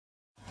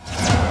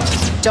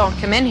Don't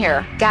come in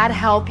here. God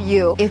help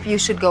you if you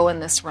should go in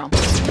this room.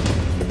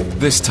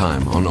 This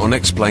time on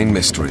Unexplained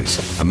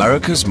Mysteries,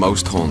 America's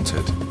Most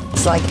Haunted.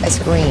 It's like I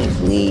scream,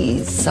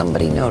 please,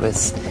 somebody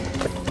notice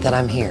that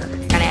I'm here.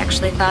 And I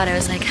actually thought, I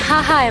was like,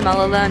 haha, I'm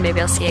all alone,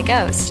 maybe I'll see a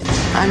ghost.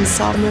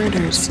 Unsolved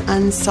murders,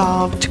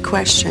 unsolved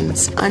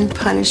questions,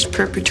 unpunished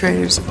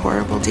perpetrators of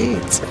horrible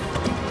deeds.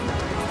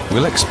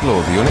 We'll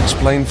explore the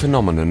unexplained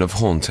phenomenon of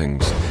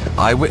hauntings.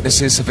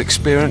 Eyewitnesses have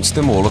experienced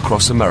them all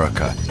across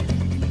America.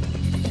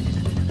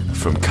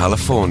 From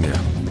California,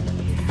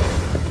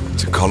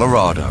 to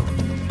Colorado,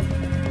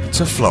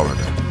 to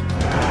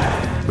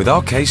Florida. With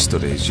our case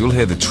studies, you'll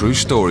hear the true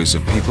stories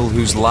of people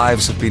whose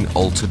lives have been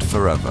altered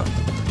forever.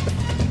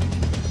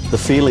 The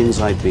feelings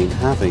I've been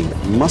having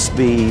must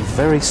be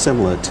very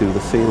similar to the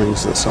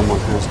feelings that someone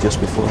has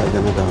just before they're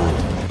going to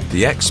die.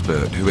 The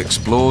expert who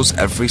explores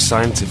every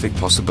scientific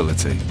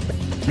possibility.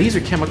 These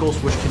are chemicals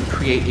which can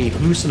create a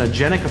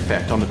hallucinogenic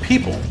effect on the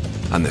people.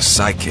 And the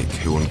psychic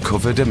who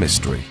uncovered a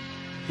mystery.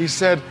 He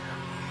said,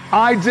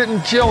 I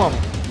didn't kill him.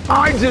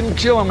 I didn't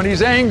kill him, and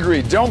he's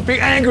angry. Don't be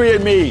angry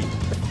at me.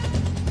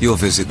 You'll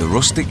visit the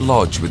rustic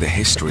lodge with a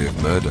history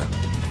of murder.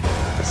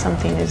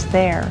 Something is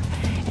there,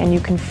 and you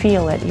can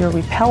feel it. You're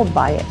repelled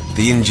by it.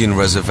 The Indian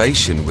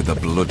reservation with a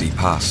bloody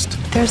past.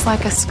 There's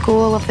like a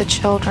school of the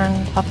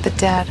children of the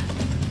dead.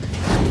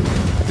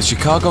 The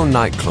Chicago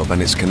nightclub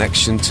and its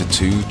connection to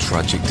two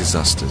tragic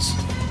disasters.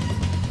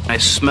 I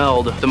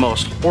smelled the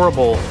most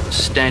horrible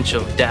stench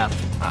of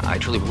death. I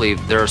truly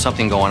believe there is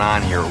something going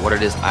on here. What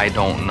it is, I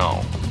don't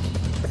know.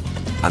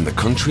 And the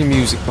country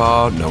music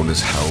bar known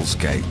as Hell's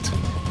Gate.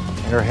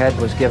 Her head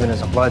was given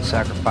as a blood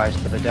sacrifice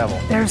to the devil.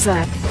 There's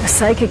a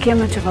psychic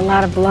image of a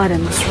lot of blood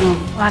in this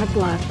room. A lot of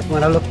blood.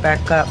 When I looked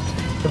back up,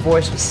 the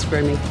voice was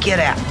screaming, get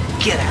out,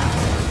 get out.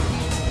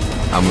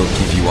 And we'll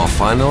give you our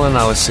final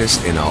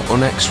analysis in our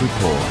UNX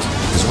report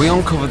as we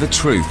uncover the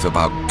truth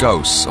about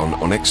ghosts on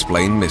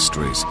Unexplained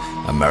Mysteries,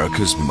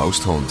 America's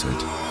Most Haunted.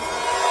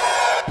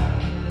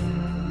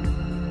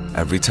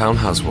 Every town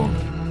has one,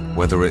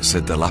 whether it's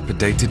a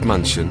dilapidated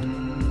mansion,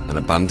 an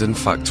abandoned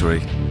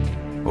factory,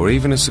 or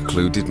even a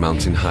secluded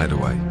mountain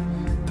hideaway.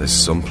 There's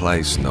some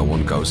place no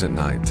one goes at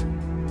night.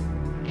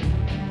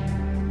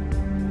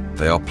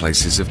 They are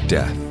places of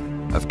death,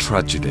 of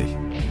tragedy,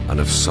 and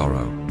of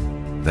sorrow.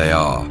 They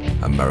are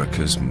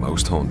America's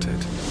Most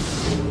Haunted.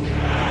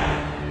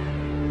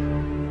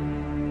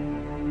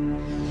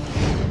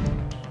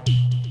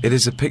 It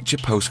is a picture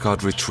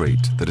postcard retreat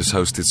that has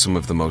hosted some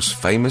of the most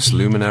famous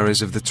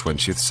luminaries of the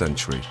 20th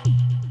century.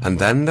 And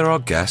then there are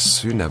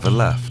guests who never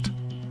left.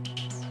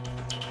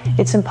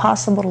 It's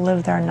impossible to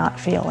live there and not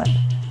feel it.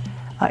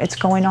 It's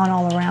going on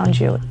all around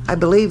you. I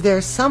believe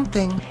there's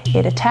something.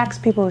 It attacks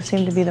people who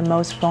seem to be the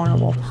most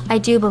vulnerable. I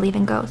do believe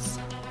in ghosts.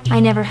 I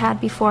never had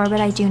before,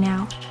 but I do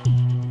now.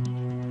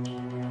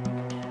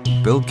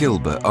 Bill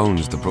Gilbert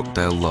owns the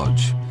Brookdale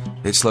Lodge.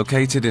 It's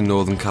located in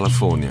Northern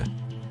California.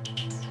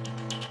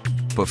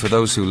 But for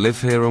those who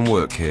live here and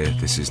work here,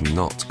 this is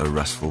not a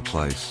restful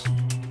place.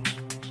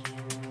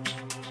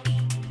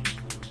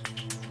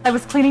 I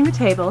was cleaning the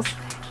tables,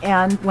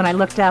 and when I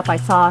looked up, I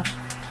saw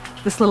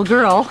this little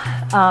girl.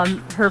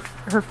 Her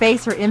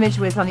face, her image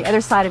was on the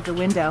other side of the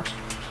window,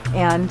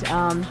 and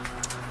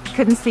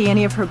couldn't see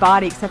any of her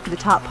body except for the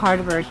top part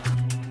of her.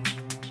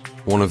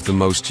 One of the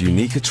most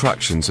unique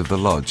attractions of the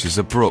lodge is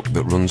a brook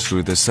that runs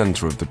through the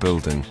center of the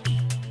building.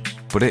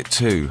 But it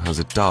too has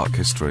a dark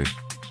history.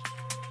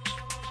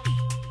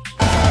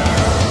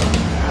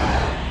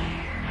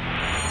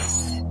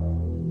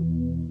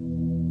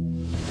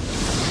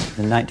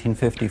 In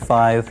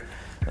 1955,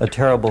 a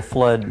terrible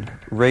flood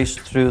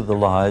raced through the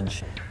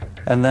lodge,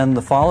 and then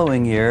the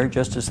following year,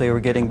 just as they were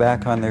getting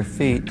back on their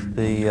feet,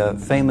 the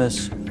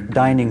famous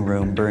dining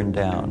room burned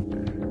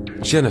down.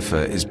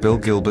 Jennifer is Bill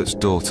Gilbert's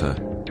daughter.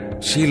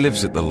 She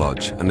lives at the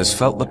lodge and has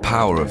felt the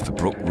power of the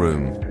Brook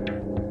Room.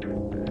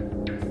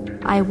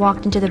 I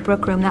walked into the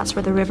Brook Room, that's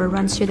where the river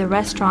runs through the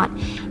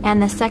restaurant,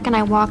 and the second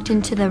I walked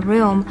into the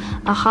room,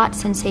 a hot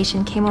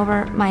sensation came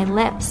over my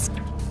lips.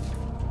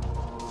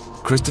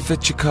 Christopher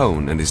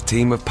Chacon and his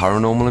team of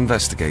paranormal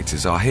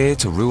investigators are here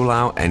to rule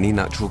out any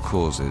natural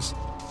causes.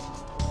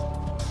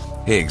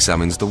 He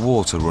examines the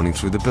water running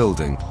through the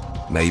building.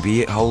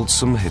 Maybe it holds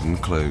some hidden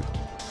clue.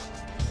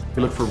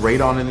 We look for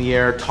radon in the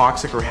air,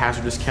 toxic or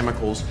hazardous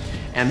chemicals,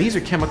 and these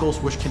are chemicals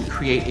which can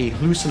create a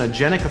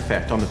hallucinogenic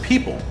effect on the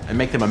people and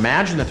make them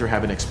imagine that they're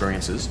having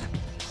experiences.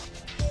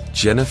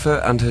 Jennifer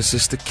and her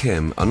sister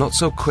Kim are not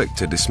so quick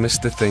to dismiss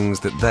the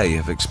things that they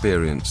have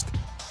experienced.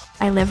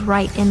 I live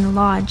right in the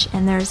lodge,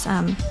 and there's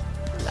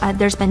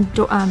been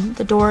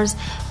the doors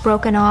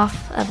broken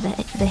off of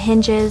the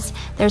hinges.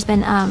 There's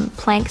been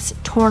planks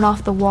torn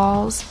off the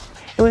walls.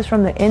 It was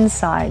from the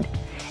inside,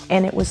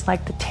 and it was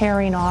like the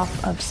tearing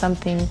off of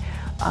something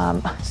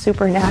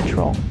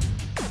supernatural.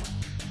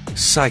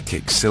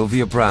 Psychic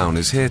Sylvia Brown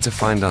is here to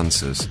find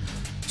answers.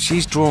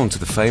 She's drawn to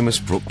the famous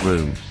Brook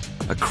Room.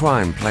 A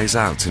crime plays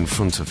out in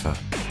front of her.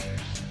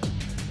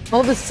 All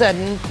of a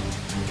sudden,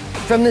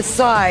 from the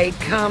side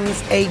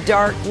comes a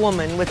dark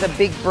woman with a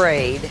big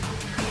braid.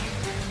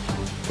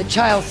 The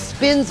child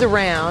spins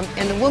around,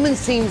 and the woman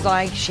seems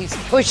like she's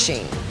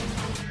pushing.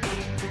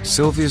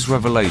 Sylvia's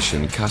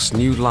revelation casts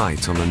new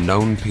light on a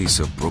known piece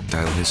of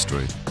Brookdale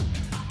history.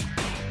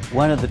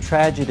 One of the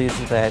tragedies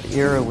of that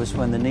era was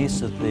when the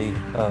niece of the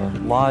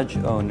lodge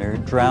owner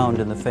drowned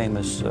in the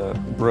famous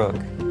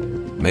brook.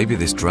 Maybe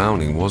this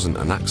drowning wasn't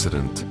an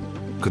accident.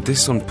 Could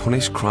this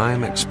unpunished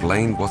crime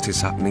explain what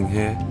is happening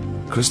here?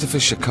 Christopher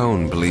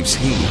Chacon believes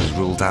he has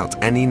ruled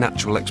out any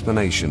natural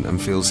explanation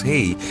and feels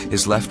he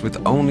is left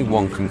with only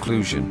one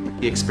conclusion.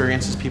 The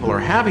experiences people are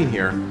having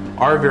here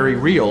are very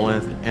real,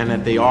 and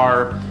that they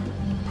are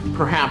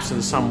perhaps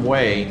in some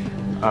way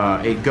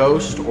a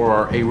ghost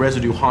or a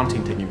residue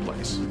haunting taking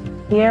place.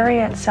 The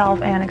area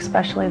itself, and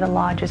especially the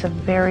lodge, is a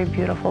very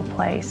beautiful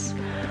place,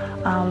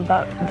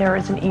 but there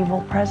is an evil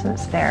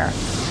presence there.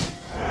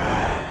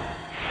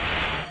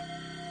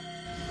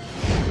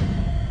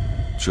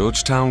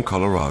 Georgetown,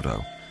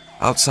 Colorado,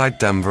 outside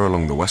Denver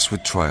along the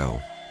Westwood Trail.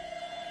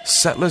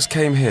 Settlers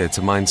came here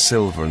to mine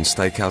silver and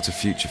stake out a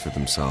future for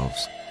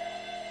themselves.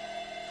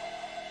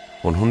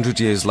 100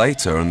 years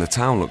later and the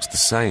town looks the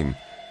same.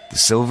 The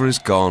silver is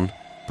gone,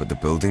 but the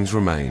buildings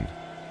remain.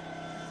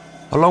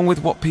 Along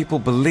with what people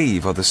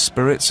believe are the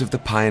spirits of the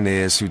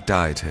pioneers who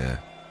died here.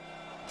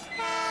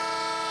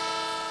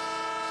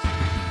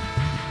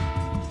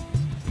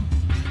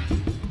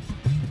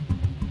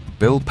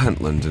 Bill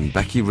Pentland and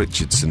Becky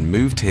Richardson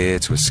moved here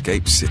to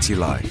escape city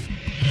life.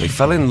 They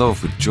fell in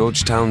love with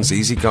Georgetown's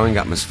easygoing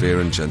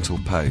atmosphere and gentle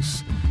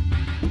pace.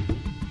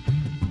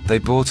 They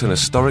bought an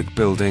historic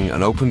building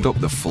and opened up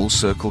the Full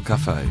Circle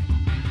Cafe.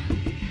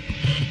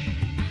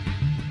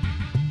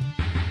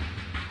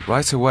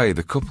 Right away,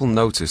 the couple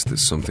noticed that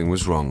something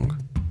was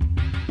wrong.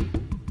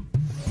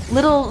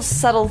 Little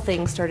subtle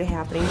things started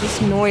happening,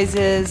 just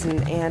noises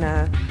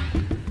and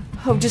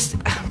just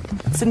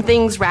some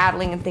things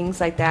rattling and things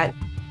like that.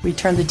 We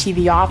turn the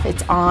TV off,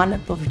 it's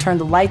on. But we turn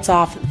the lights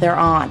off, they're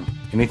on.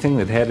 Anything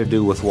that had to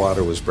do with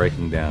water was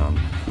breaking down.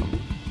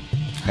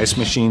 Ice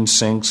machines,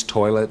 sinks,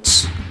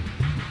 toilets,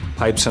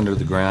 pipes under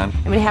the ground.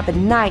 I mean, it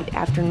happened night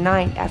after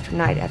night after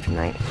night after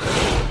night.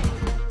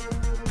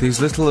 These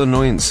little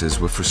annoyances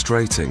were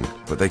frustrating,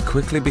 but they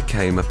quickly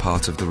became a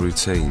part of the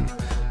routine.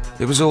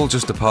 It was all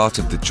just a part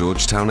of the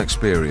Georgetown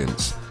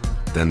experience.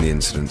 Then the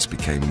incidents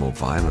became more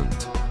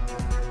violent.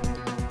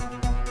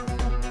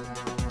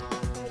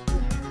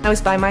 I was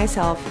by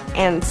myself,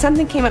 and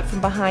something came up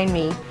from behind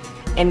me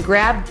and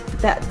grabbed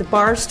the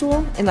bar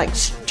stool and like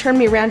turned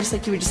me around, just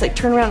like you would just like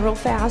turn around real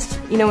fast,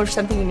 you know, or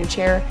something in your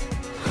chair.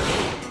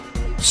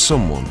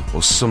 Someone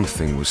or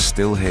something was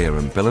still here,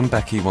 and Bill and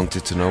Becky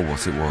wanted to know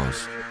what it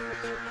was.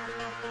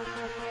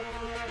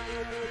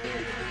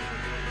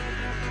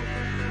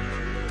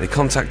 They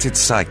contacted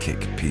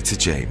psychic Peter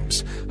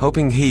James,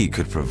 hoping he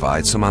could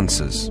provide some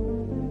answers.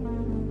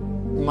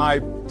 My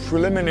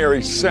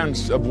preliminary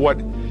sense of what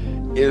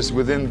is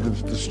within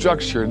the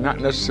structure,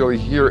 not necessarily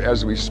here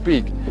as we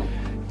speak,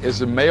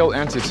 is a male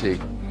entity.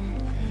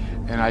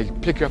 And I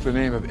pick up the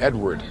name of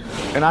Edward.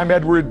 And I'm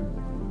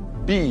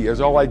Edward B,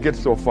 is all I get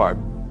so far.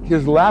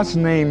 His last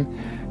name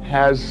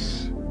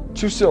has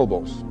 2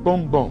 syllables,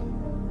 boom, boom.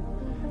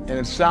 And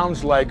it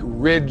sounds like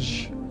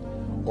ridge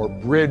or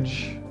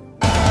bridge.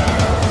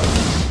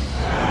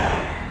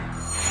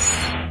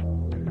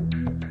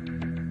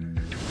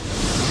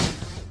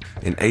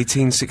 In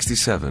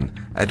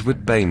 1867,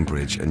 Edward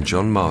Bainbridge and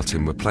John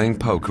Martin were playing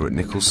poker at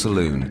Nichols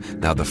Saloon,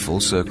 now the Full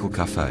Circle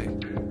Cafe.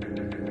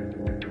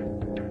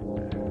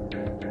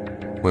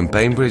 When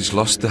Bainbridge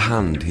lost the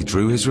hand, he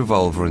drew his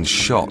revolver and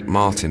shot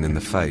Martin in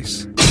the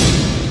face.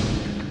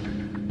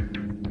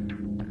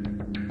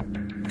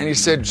 And he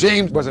said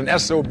James was an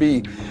SOB,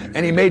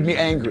 and he made me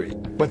angry.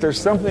 But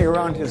there's something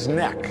around his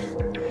neck.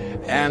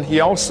 And he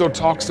also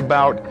talks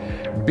about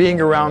being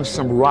around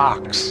some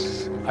rocks.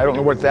 I don't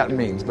know what that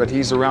means, but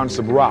he's around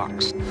some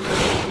rocks.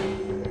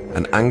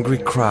 An angry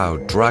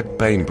crowd dragged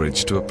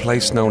Bainbridge to a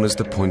place known as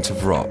the Point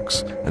of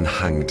Rocks and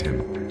hanged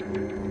him.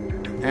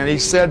 And he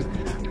said,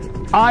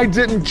 I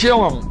didn't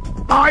kill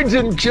him. I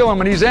didn't kill him,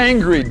 and he's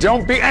angry.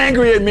 Don't be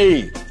angry at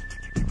me.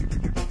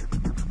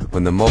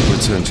 When the mob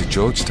returned to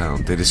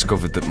Georgetown, they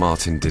discovered that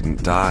Martin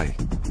didn't die.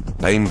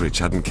 Bainbridge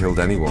hadn't killed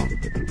anyone.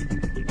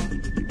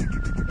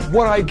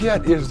 What I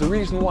get is the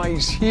reason why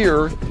he's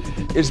here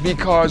is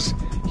because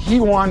he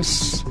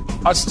wants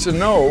us to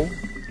know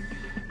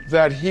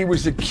that he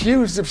was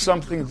accused of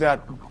something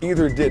that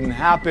either didn't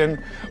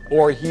happen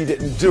or he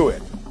didn't do it.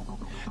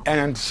 And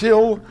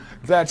until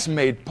that's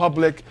made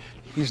public,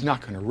 he's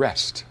not going to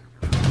rest.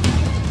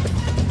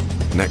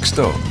 Next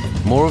up,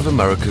 more of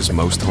America's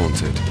Most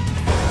Haunted.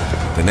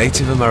 The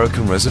Native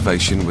American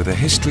reservation with a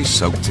history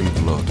soaked in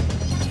blood.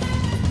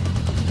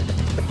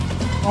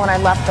 When I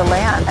left the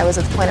land, I was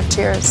at the point of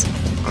tears.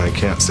 I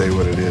can't say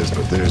what it is,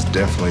 but there's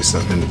definitely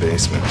something in the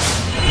basement.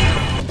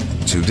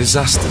 2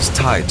 disasters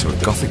tied to a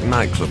Gothic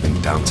nightclub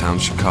in downtown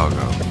Chicago.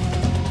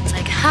 It's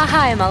like, haha,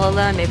 I'm all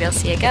alone, maybe I'll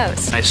see a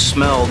ghost. I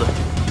smelled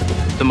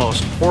the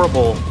most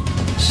horrible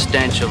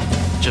stench of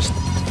just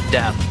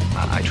death.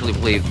 I truly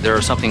believe there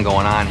is something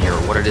going on here.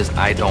 What it is,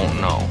 I don't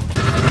know.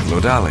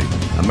 Blood Alley,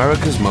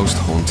 America's most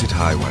haunted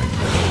highway.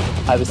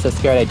 I was so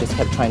scared I just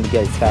kept trying to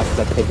get as fast as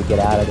I could to get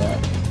out of there.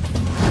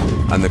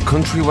 And the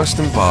country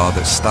western bar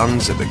that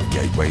stands at the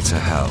gateway to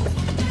hell.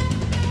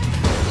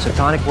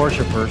 Satanic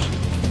worshippers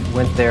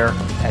went there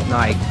at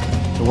night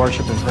to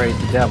worship and praise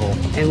the devil.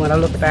 And when I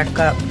looked back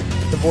up,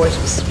 the voice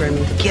was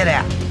screaming, "Get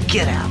out,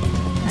 get out."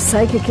 A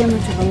psychic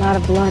image of a lot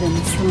of blood in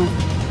this room.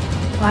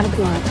 A lot of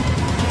blood.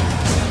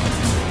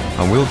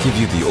 And we'll give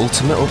you the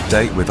ultimate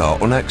update with our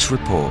UNEX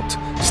report.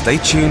 Stay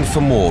tuned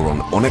for more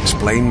on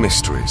Unexplained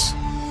Mysteries.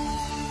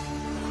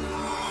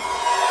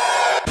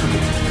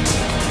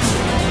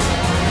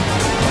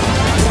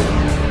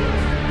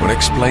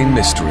 Unexplained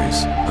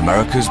Mysteries,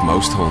 America's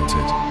most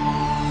haunted.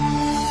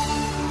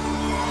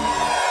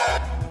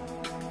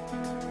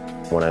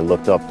 When I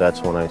looked up,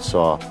 that's when I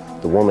saw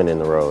the woman in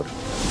the road.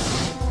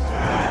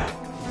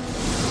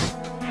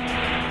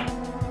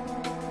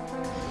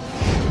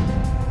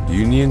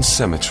 Union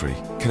Cemetery,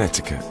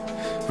 Connecticut.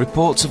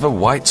 Reports of a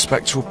white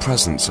spectral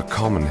presence are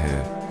common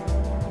here.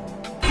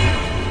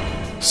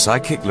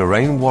 Psychic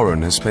Lorraine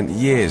Warren has spent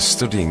years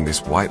studying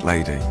this white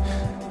lady.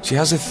 She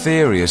has a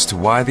theory as to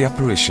why the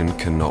apparition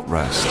cannot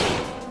rest.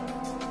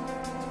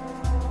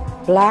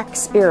 Black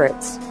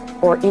spirits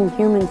or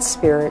inhuman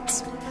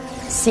spirits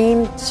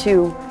seem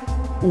to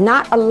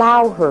not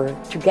allow her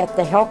to get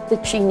the help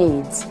that she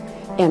needs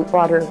in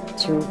order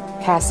to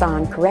pass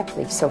on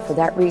correctly. So for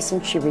that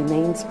reason, she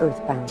remains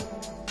earthbound.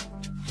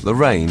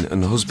 Lorraine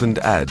and husband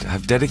Ed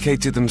have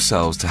dedicated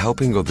themselves to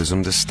helping others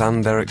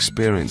understand their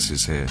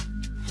experiences here.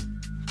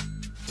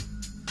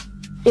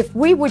 If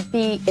we would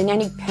be in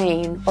any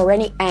pain or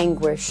any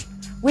anguish,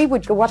 we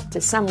would go up to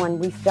someone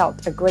we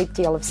felt a great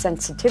deal of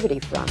sensitivity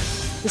from.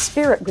 The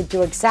spirit would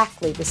do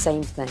exactly the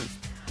same thing.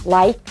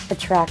 Like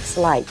attracts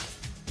like,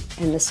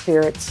 and the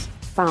spirits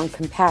found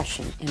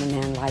compassion in a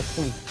man like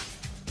him.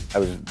 I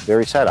was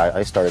very sad.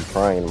 I started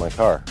crying in my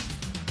car.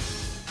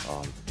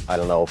 I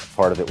don't know if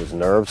part of it was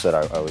nerves, that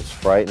I was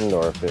frightened,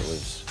 or if it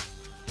was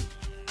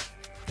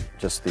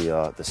just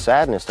the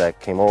sadness that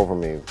came over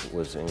me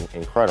was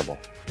incredible.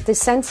 The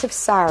sense of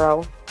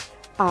sorrow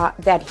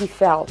that he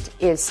felt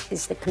is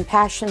the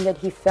compassion that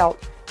he felt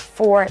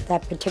for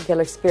that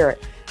particular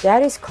spirit.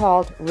 That is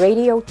called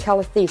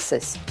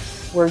radiotelethesis,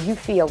 where you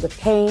feel the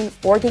pain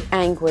or the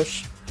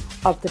anguish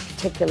of the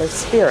particular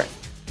spirit.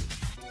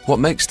 What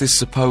makes this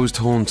supposed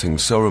haunting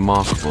so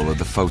remarkable are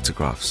the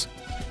photographs.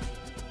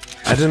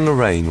 Ed and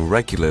Lorraine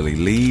regularly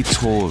lead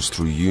tours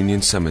through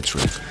Union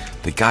Cemetery.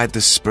 They guide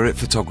the spirit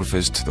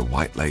photographers to the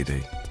White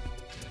Lady.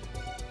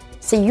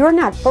 See, you're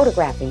not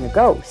photographing a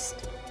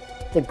ghost.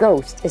 The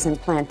ghost is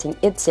implanting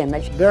its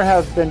image. There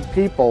have been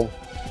people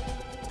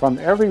from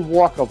every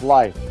walk of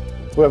life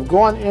who have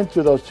gone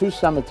into those two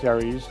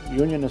cemeteries,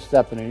 Union and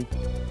Stephanie,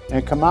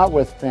 and come out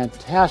with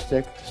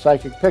fantastic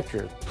psychic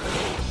pictures.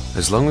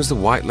 As long as the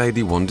White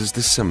Lady wanders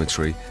this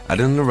cemetery, Ed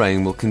and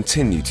Lorraine will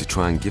continue to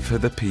try and give her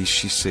the peace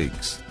she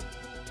seeks.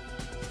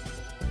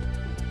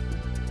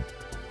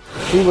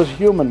 She was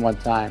human one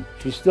time.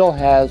 She still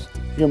has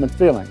human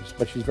feelings,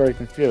 but she's very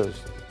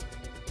confused.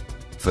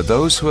 For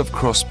those who have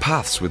crossed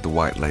paths with the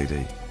White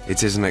Lady,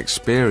 it is an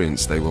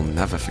experience they will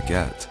never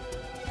forget.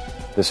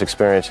 This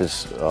experience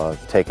has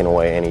taken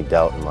away any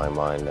doubt in my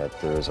mind that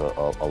there is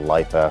a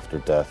life after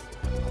death.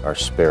 Our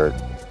spirit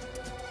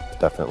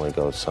definitely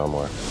goes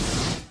somewhere.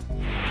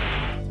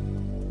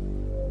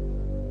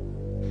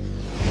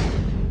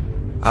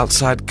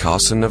 Outside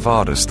Carson,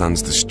 Nevada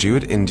stands the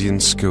Stewart Indian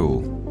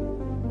School.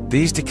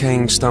 These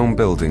decaying stone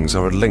buildings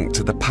are a link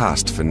to the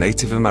past for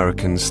Native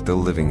Americans still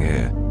living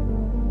here.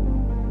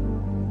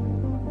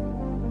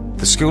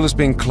 The school has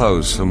been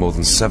closed for more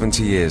than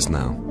 70 years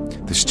now.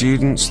 The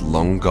students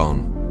long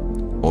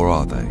gone. Or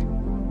are they?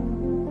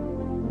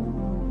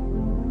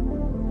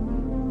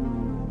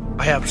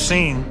 I have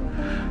seen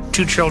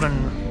two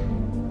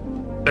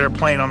children that are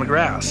playing on the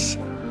grass.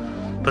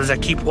 But as I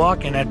keep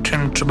walking, I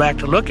turn back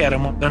to look at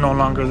them. They're no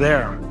longer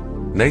there.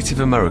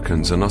 Native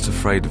Americans are not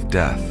afraid of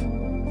death,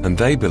 and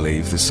they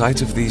believe the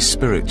sight of these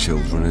spirit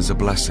children is a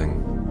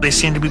blessing. They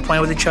seem to be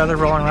playing with each other,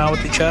 rolling around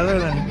with each other,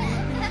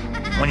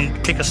 and when you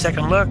take a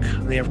second look,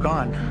 they have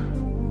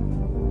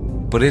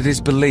gone. But it is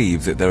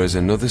believed that there is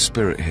another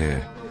spirit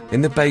here,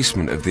 in the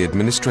basement of the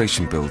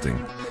administration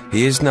building.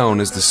 He is known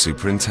as the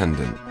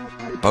superintendent.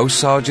 Bo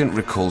Sargent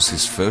recalls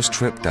his first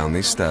trip down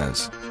these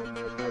stairs.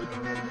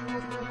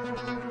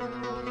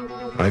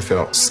 I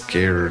felt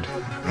scared.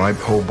 My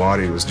whole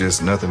body was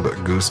just nothing but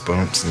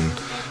goosebumps,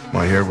 and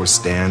my hair was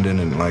standing,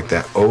 and like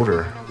that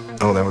odor.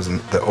 Oh, that was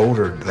the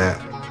odor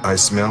that I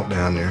smelled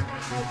down there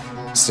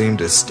seemed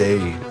to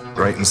stay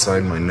right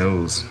inside my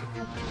nose.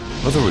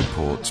 Other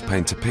reports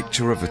paint a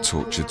picture of a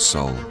tortured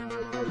soul.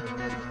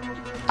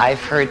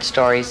 I've heard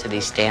stories that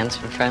he stands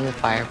in front of the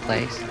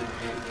fireplace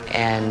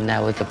and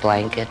with a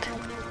blanket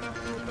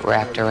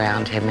wrapped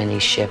around him, and he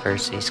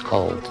shivers, he's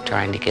cold,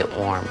 trying to get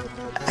warm.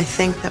 I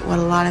think that what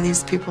a lot of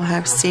these people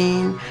have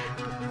seen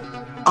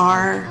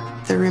are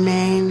the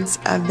remains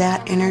of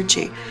that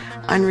energy.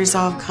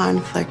 Unresolved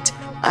conflict,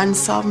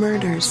 unsolved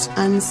murders,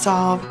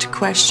 unsolved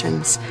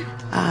questions,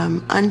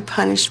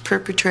 unpunished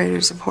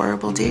perpetrators of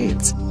horrible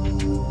deeds.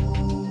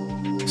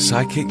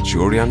 Psychic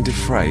Jorianne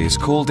Defray is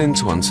called in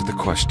to answer the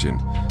question,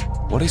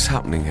 what is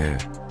happening here?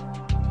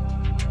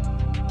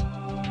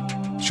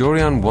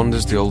 Jorianne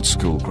wanders the old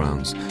school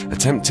grounds,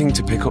 attempting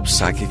to pick up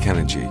psychic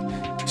energy.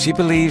 She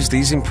believes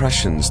these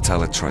impressions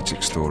tell a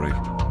tragic story.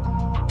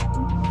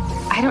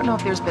 I don't know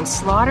if there's been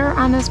slaughter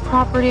on this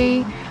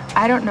property.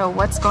 I don't know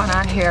what's going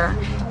on here,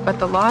 but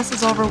the loss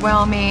is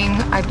overwhelming.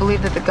 I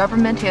believe that the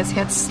government has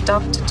had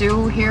stuff to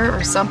do here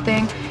or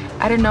something.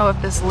 I don't know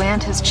if this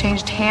land has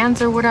changed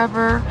hands or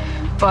whatever,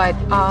 but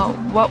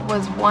what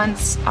was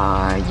once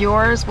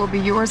yours will be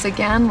yours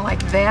again,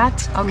 like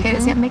that. Okay,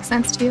 does that make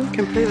sense to you?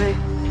 Completely.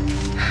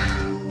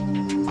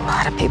 A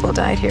lot of people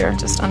died here,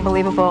 just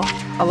unbelievable.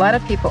 A lot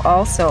of people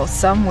also,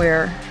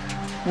 somewhere,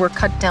 were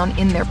cut down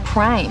in their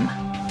prime.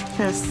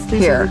 Yes,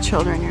 these are the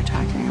children you're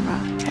talking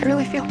about. I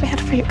really feel bad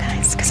for you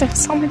guys, because there's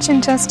so much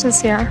injustice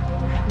here.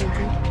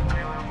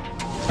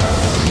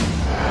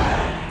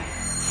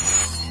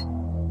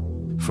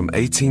 From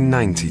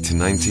 1890 to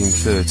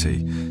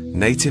 1930,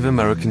 Native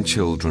American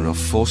children are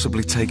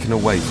forcibly taken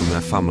away from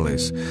their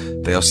families.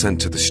 They are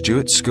sent to the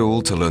Stuart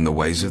School to learn the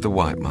ways of the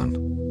white man.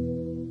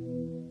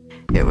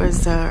 It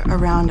was a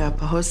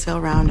roundup, a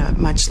wholesale roundup,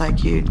 much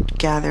like you'd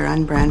gather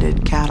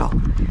unbranded cattle.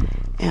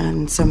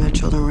 And some of the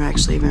children were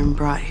actually even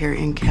brought here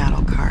in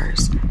cattle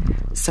cars.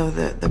 So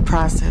the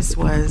process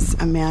was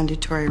a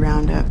mandatory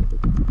roundup.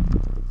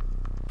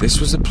 This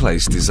was a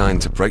place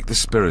designed to break the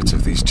spirit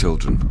of these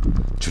children.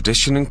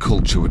 Tradition and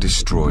culture were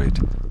destroyed,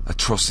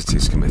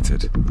 atrocities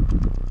committed.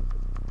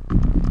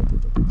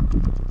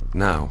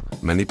 Now,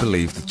 many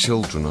believe the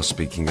children are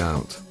speaking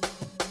out.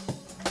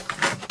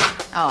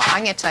 Oh,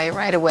 I'm going to tell you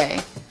right away.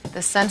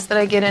 The sense that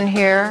I get in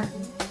here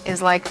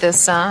is like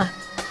this,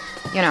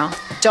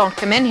 don't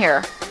come in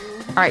here.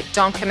 All right,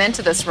 don't come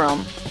into this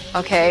room,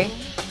 okay?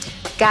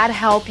 God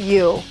help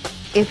you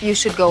if you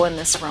should go in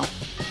this room,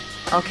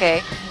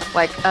 okay?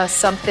 Like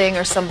something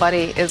or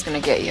somebody is going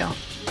to get you.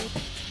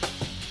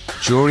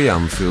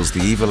 Jorianne feels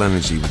the evil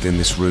energy within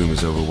this room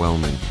is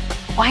overwhelming.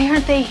 Why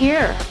aren't they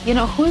here?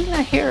 Who's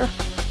not here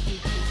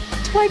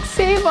to, like,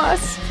 save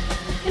us?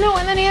 And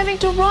then having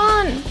to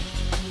run.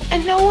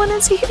 And no one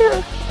is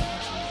here.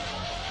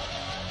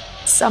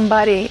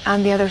 Somebody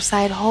on the other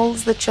side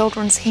holds the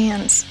children's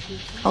hands,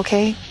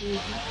 okay?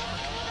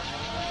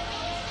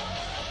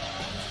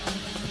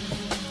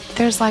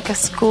 There's like a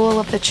school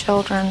of the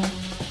children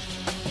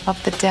of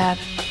the dead.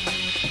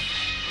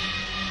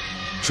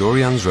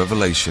 Jorianne's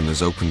revelation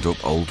has opened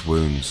up old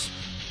wounds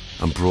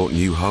and brought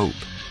new hope.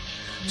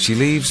 She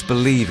leaves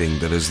believing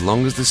that as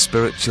long as the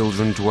spirit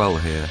children dwell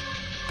here,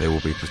 they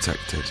will be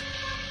protected.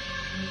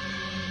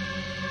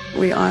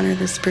 We honor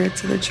the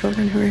spirits of the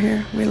children who are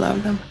here. We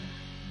love them.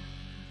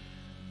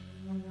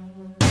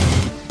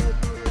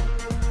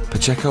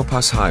 Pacheco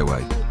Pass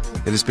Highway.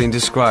 It has been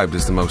described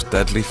as the most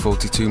deadly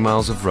 42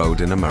 miles of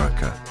road in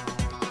America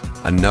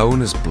and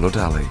known as Blood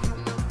Alley.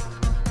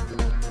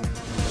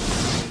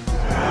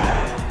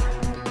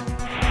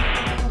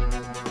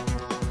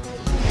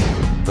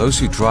 Those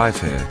who drive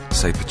here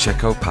say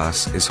Pacheco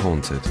Pass is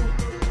haunted.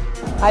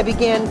 I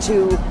began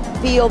to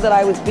feel that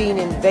I was being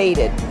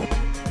invaded.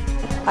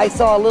 I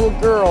saw a little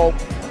girl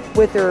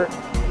with her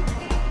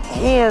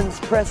hands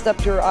pressed up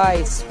to her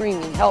eyes,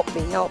 screaming, "Help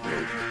me, help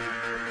me."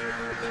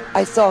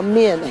 I saw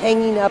men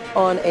hanging up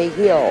on a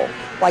hill,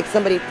 like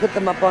somebody put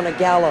them up on a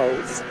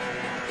gallows.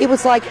 It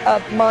was like a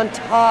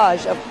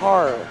montage of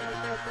horror.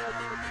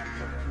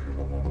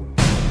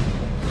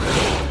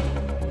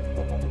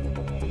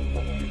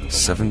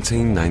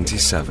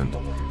 (1797).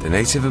 The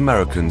Native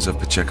Americans of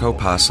Pacheco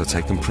Pass are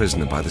taken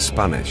prisoner by the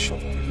Spanish.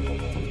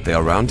 They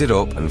are rounded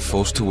up and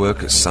forced to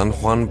work at San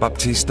Juan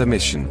Baptista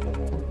Mission.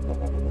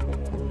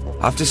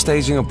 After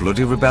staging a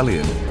bloody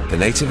rebellion, the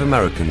Native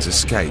Americans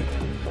escape,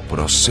 but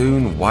are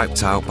soon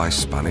wiped out by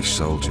Spanish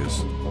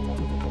soldiers.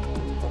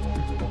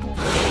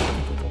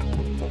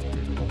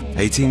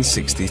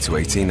 1860 to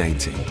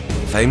 1880,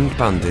 famed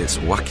bandits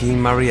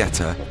Joaquin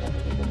Marietta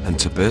and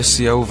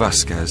Tiburcio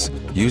Vasquez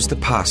used the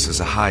pass as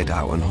a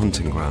hideout and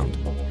hunting ground.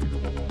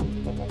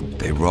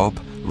 They rob,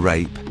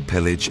 rape,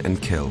 pillage and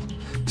kill.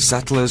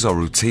 Settlers are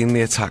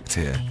routinely attacked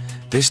here.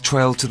 This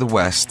trail to the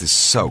west is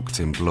soaked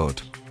in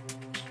blood.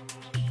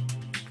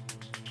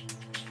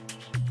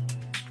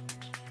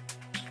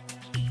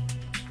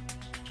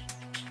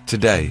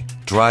 Today,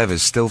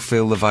 drivers still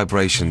feel the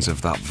vibrations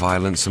of that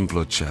violence and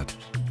bloodshed.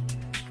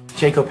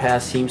 Pacheco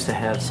Pass seems to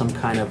have some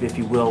kind of, if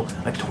you will,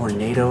 a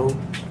tornado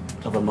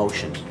of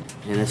emotion.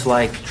 And it's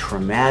like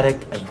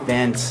traumatic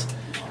events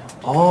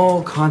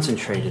all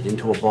concentrated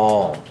into a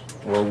ball,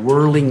 or a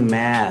whirling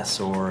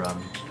mass, or a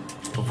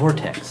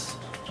vortex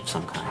of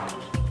some kind.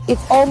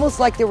 It's almost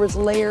like there was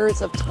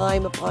layers of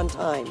time upon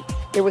time.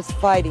 There was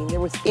fighting,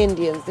 there was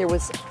Indians, there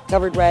was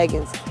covered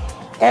wagons.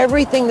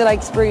 Everything that I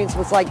experienced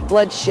was like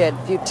bloodshed,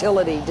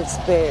 futility,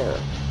 despair.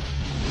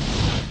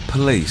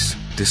 Police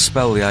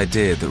dispel the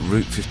idea that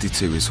Route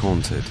 52 is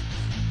haunted,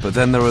 but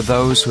then there are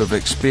those who have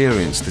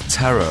experienced the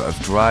terror of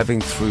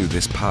driving through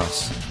this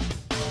pass.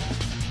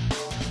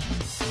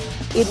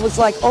 It was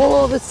like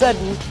all of a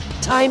sudden,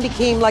 time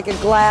became like a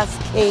glass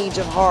cage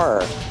of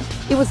horror.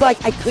 It was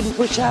like I couldn't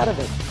push out of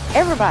it.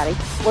 Everybody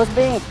was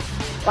being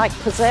like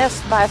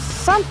possessed by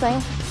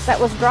something that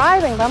was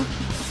driving them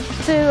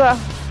to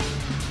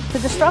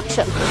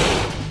destruction.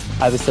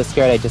 I was so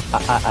scared,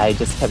 I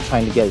just kept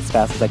trying to get as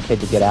fast as I could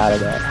to get out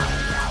of there.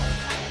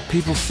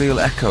 People feel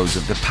echoes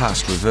of the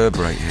past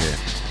reverberate here.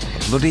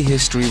 Bloody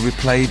history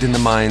replayed in the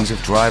minds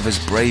of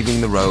drivers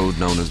braving the road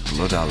known as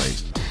Blood Alley.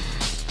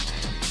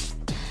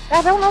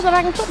 I don't know that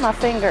I can put my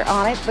finger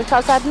on it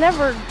because I'd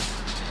never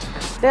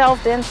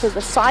delved into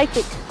the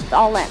psychic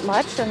all that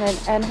much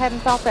and hadn't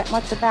thought that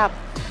much about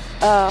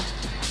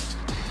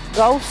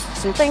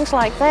ghosts and things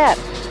like that.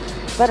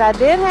 But I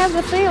did have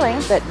the feeling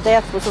that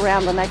death was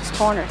around the next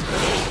corner.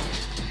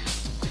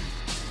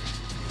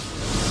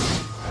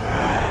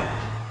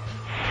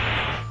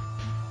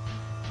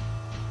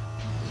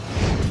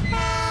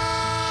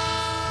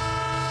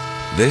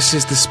 This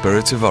is the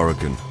Spirit of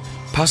Oregon.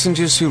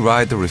 Passengers who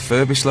ride the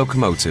refurbished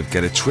locomotive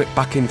get a trip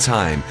back in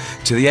time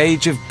to the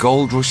age of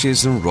gold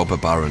rushes and robber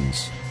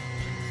barons.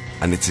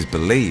 And it is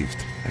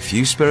believed a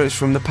few spirits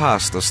from the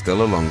past are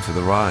still along for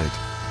the ride.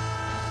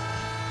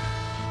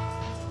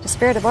 The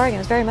Spirit of Oregon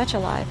is very much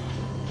alive.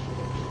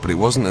 But it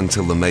wasn't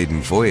until the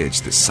maiden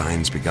voyage that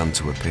signs began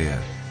to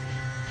appear.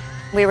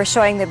 We were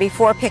showing the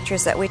before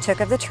pictures that we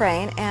took of the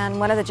train, and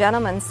one of the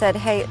gentlemen said,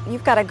 "Hey,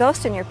 you've got a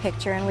ghost in your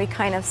picture," and we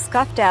kind of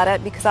scuffed at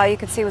it because all you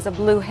could see was a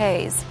blue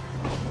haze.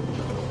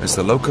 As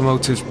the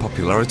locomotive's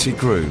popularity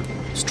grew,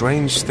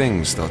 strange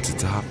things started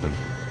to happen.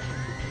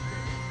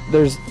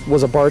 There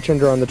was a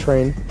bartender on the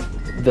train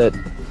that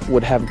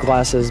would have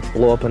glasses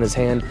blow up in his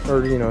hand,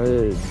 or, you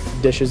know,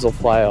 dishes will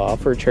fly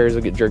off, or chairs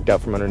will get jerked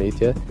out from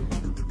underneath you.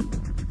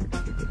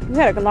 We've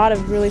had a lot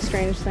of really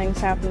strange things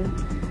happen.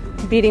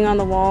 Beating on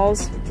the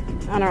walls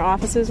on our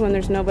offices when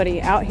there's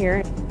nobody out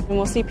here. And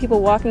we'll see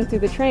people walking through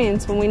the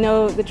trains when we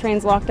know the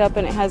train's locked up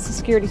and it has a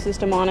security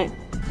system on it.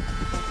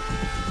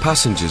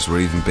 Passengers were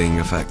even being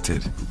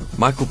affected.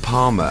 Michael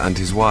Palmer and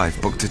his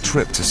wife booked a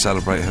trip to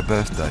celebrate her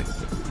birthday.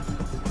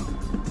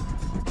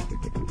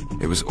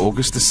 It was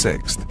August the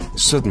 6th.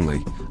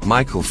 Suddenly,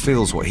 Michael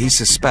feels what he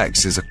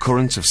suspects is a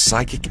current of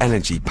psychic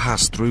energy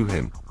pass through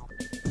him.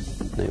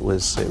 It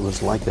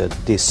was like a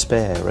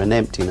despair, an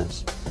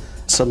emptiness.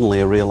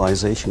 Suddenly a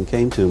realization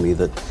came to me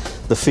that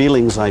the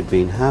feelings I'd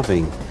been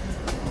having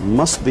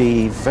must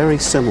be very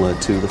similar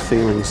to the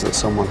feelings that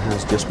someone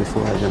has just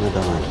before they're going to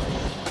die.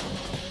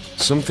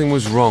 Something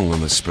was wrong on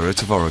the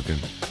Spirit of Oregon.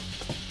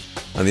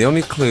 And the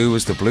only clue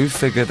was the blue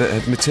figure that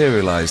had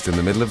materialized in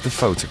the middle of the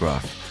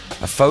photograph.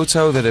 A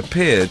photo that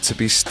appeared to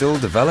be still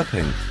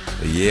developing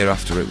a year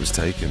after it was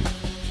taken.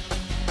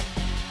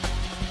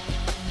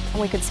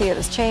 We could see it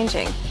was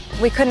changing.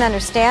 We couldn't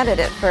understand it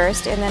at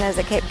first, and then as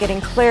it kept getting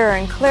clearer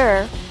and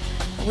clearer,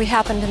 we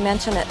happened to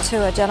mention it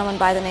to a gentleman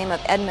by the name of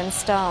Edmund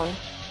Stone.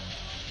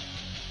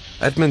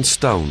 Edmund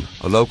Stone,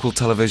 a local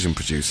television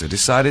producer,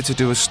 decided to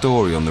do a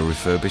story on the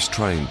refurbished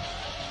train.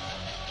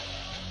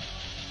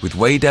 With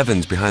Wade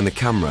Evans behind the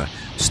camera,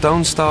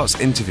 Stone starts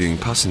interviewing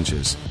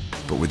passengers,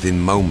 but within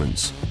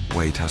moments,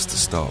 Wade has to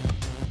stop.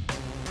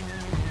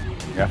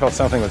 I felt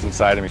something was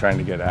inside of me trying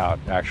to get out,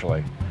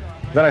 actually.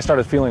 Then I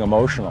started feeling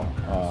emotional.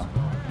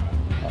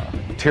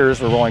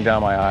 Tears were rolling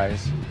down my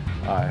eyes.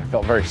 I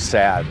felt very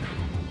sad.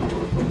 In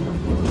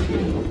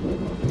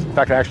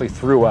fact, I actually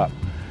threw up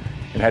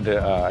and had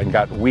to and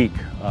got weak.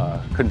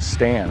 Couldn't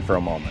stand for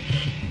a moment.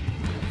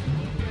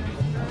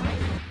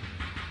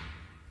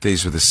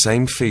 These were the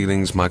same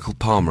feelings Michael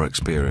Palmer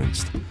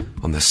experienced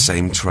on the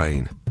same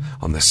train,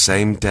 on the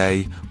same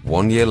day,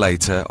 1 year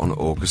later on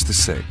August the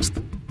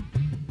 6th.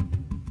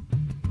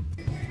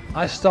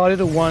 I started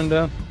to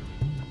wonder,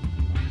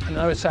 I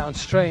know it sounds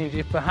strange,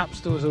 if perhaps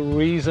there was a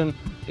reason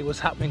it was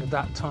happening at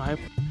that time.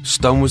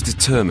 Stone was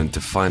determined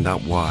to find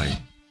out why.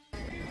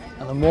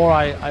 And the more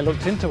I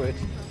looked into it,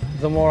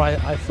 the more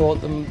I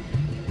thought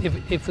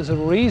if there's a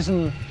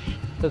reason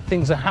that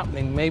things are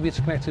happening, maybe it's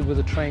connected with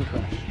a train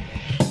crash.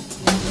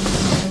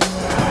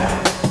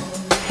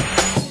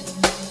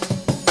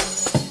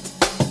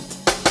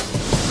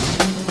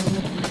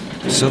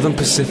 Southern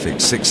Pacific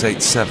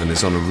 687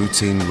 is on a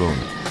routine run.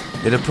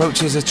 It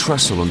approaches a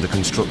trestle under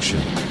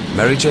construction.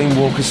 Mary Jane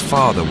Walker's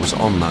father was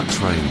on that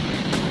train.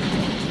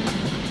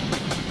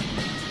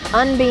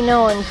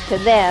 Unbeknownst to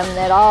them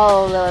that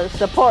all the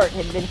support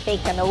had been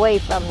taken away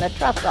from the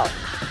trestle.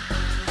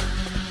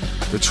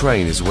 The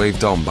train is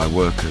waved on by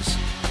workers.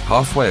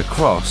 Halfway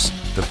across,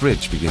 the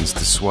bridge begins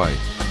to sway.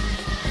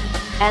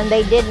 And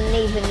they didn't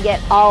even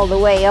get all the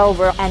way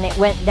over, and it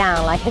went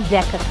down like a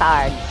deck of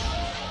cards.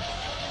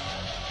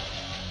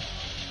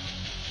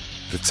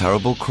 The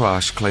terrible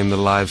crash claimed the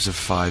lives of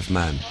 5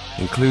 men,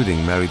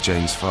 including Mary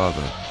Jane's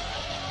father.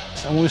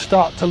 And when we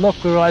start to look,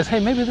 we realise, hey,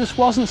 maybe this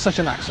wasn't such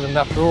an accident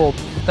after all.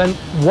 Then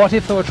what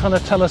if they were trying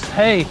to tell us,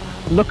 hey,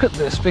 look at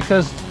this,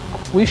 because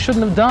we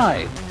shouldn't have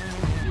died?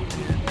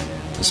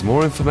 As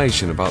more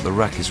information about the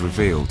wreck is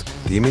revealed,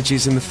 the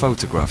images in the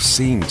photograph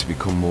seem to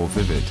become more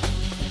vivid.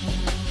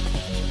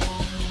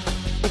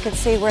 We could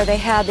see where they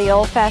had the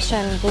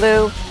old-fashioned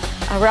blue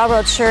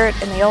railroad shirt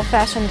and the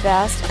old-fashioned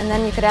vest, and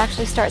then you could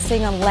actually start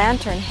seeing a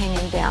lantern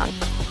hanging down.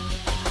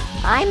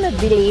 I'm a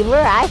believer.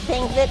 I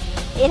think that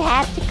it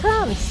had to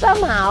come.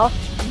 Somehow,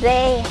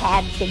 they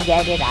had to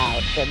get it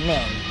out, the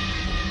men.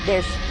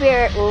 Their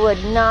spirit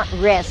would not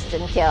rest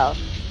until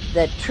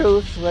the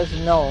truth was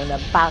known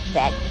about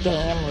that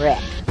damn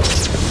wreck.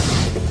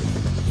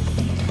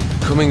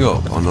 Coming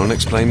up on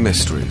Unexplained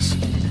Mysteries,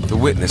 the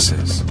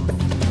witnesses.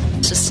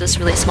 Just this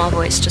really small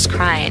voice just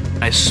crying.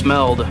 I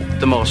smelled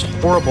the most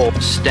horrible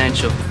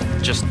stench of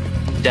just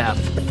death.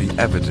 The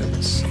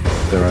evidence.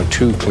 There are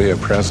two clear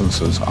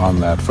presences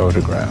on that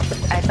photograph.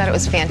 I thought it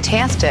was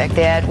fantastic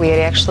that we had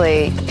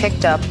actually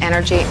picked up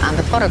energy on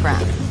the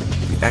photograph.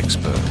 The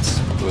experts.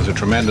 It was a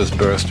tremendous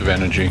burst of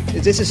energy.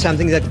 This is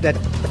something that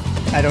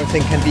I don't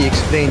think can be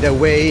explained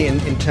away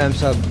in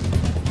terms of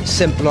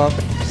simpler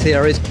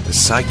theories. The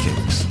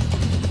psychics.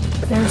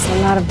 There's a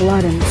lot of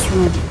blood in this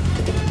room.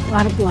 A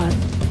lot of blood.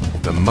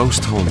 The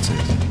most haunted.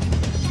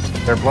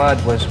 Their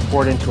blood was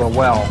poured into a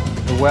well.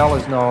 The well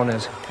is known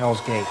as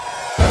Hell's Gate.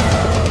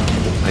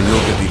 And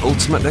you'll get the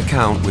ultimate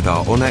account with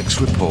our UNEX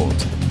report,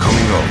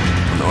 coming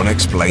up on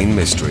Unexplained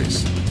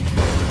Mysteries.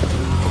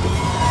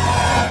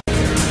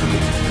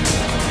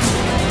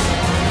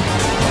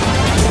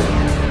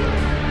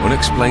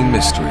 Unexplained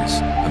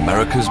Mysteries,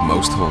 America's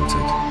Most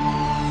Haunted.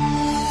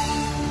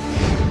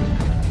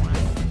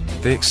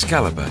 The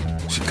Excalibur,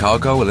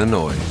 Chicago,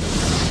 Illinois.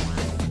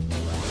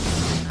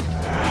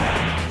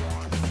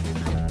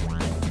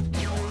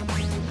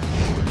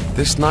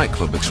 This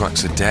nightclub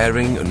attracts a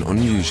daring and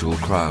unusual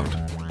crowd.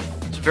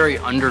 It's a very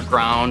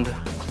underground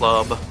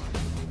club.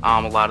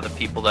 A lot of the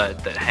people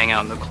that hang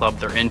out in the club,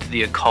 they're into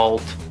the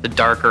occult. The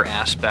darker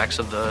aspects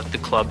of the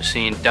club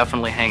scene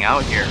definitely hang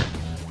out here.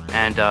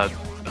 And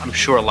I'm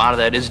sure a lot of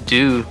that is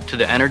due to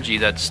the energy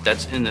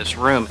that's in this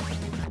room.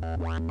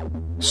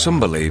 Some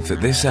believe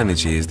that this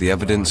energy is the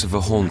evidence of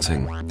a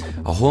haunting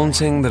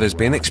that has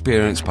been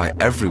experienced by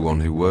everyone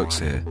who works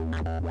here.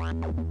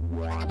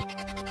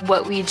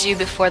 What we do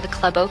before the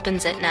club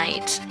opens at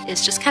night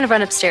is just kind of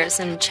run upstairs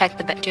and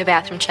do a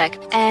bathroom check.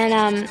 And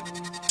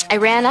I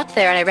ran up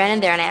there and I ran in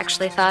there and I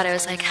actually thought, I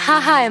was like,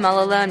 haha, I'm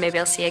all alone, maybe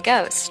I'll see a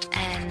ghost.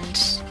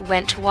 And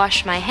went to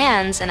wash my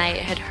hands and I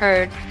had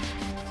heard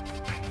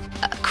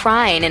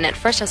crying, and at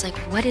first I was like,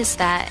 what is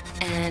that?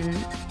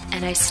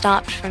 And I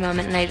stopped for a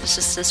moment and it was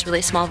just this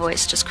really small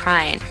voice just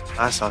crying.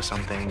 I saw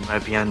something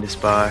right beyond this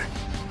bar.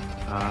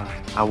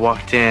 I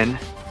walked in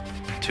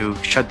to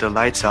shut the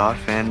lights off,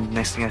 and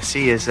next thing I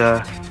see is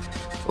a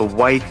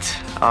white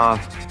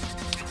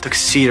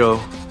tuxedo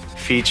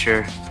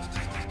feature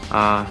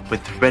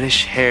with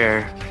reddish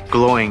hair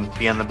glowing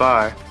beyond the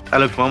bar. I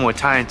looked one more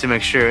time to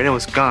make sure, and it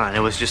was gone.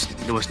 There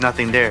was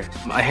nothing there.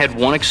 I had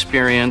one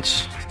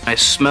experience. I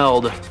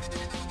smelled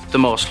the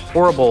most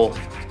horrible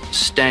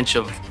stench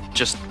of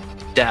just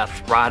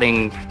death,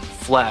 rotting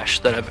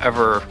flesh that I've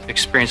ever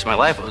experienced in my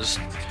life. It was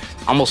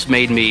almost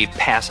made me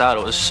pass out.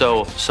 It was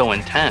so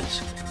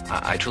intense.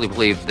 I truly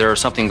believe there is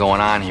something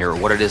going on here.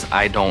 What it is,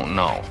 I don't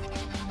know.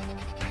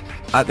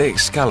 At the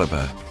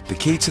Excalibur, the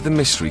key to the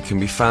mystery can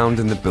be found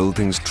in the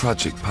building's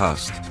tragic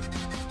past.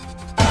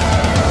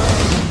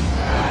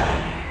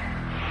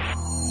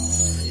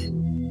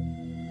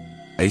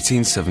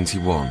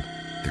 (1871),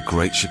 the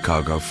Great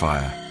Chicago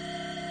Fire.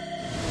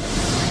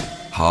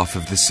 Half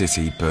of the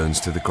city burns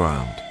to the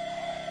ground.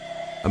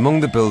 Among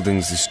the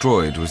buildings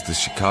destroyed was the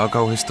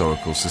Chicago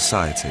Historical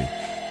Society,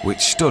 which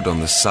stood on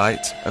the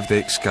site of the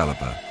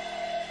Excalibur.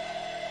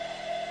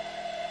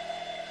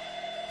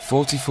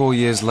 44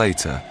 years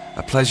later,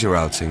 a pleasure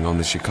outing on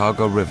the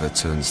Chicago River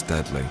turns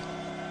deadly.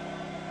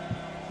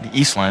 The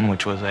Eastland,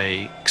 which was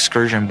a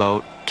excursion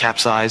boat,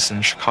 capsized in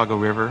the Chicago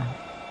River,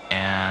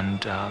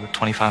 and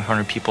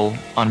 2,500 people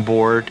on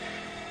board,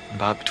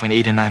 about between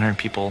 800 and 900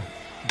 people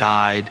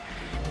died.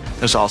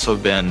 There's also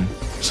been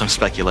some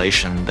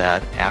speculation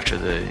that after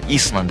the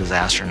Eastland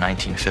disaster in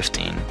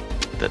 1915,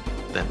 that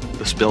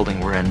this building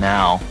we're in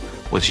now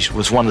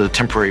was one of the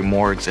temporary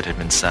morgues that had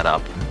been set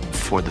up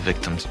for the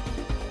victims.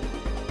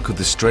 Could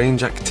the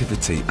strange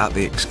activity at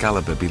the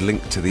Excalibur be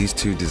linked to these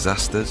two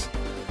disasters?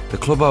 The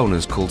club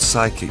owners called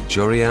psychic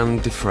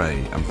Jorianne Defray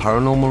and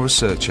paranormal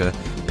researcher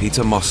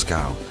Peter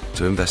Moscow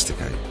to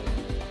investigate.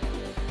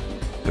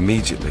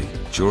 Immediately,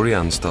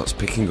 Jorianne starts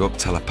picking up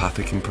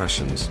telepathic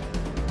impressions.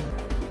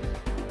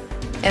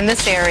 In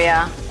this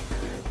area,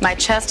 my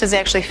chest is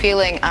actually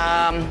feeling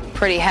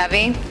pretty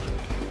heavy.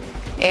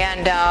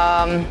 And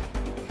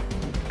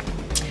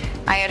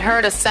I had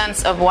heard a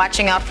sense of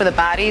watching out for the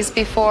bodies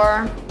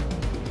before.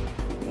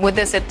 Would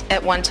this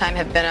at one time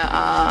have been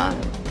a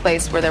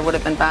place where there would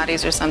have been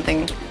bodies or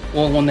something?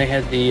 Well, when they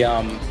had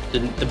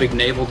the big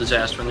naval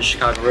disaster in the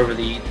Chicago River,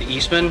 the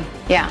Eastman,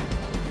 yeah,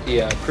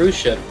 the cruise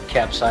ship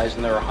capsized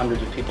and there were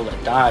hundreds of people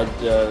that died.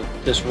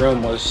 This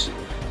room was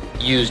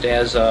used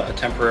as a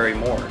temporary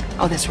morgue.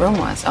 Oh, this room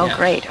was? Oh, yeah.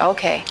 Great,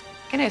 okay.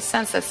 I get a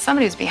sense that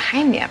somebody's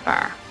behind me at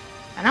bar.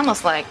 And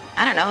almost like,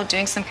 I don't know,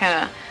 doing some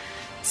kind of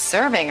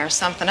serving or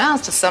something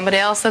else to somebody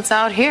else that's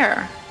out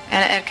here.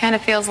 and it kind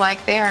of feels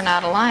like they are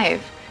not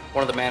alive.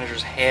 One of the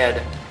managers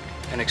had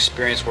an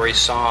experience where he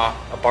saw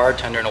a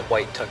bartender in a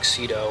white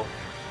tuxedo.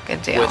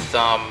 Good deal. With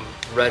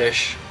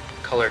reddish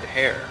colored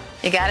hair.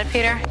 You got it,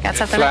 Peter? Got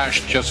something? It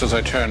flashed just as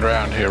I turned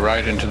around here,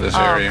 right into this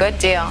area. Oh, good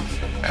deal.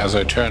 As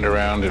I turned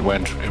around, it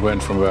went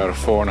from about a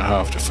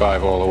 4.5 to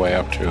 5 all the way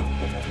up to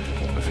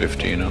the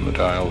 15 on the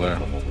dial there.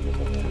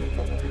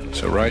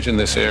 So right in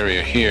this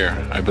area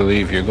here, I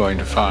believe you're going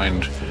to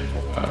find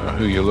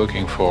who you're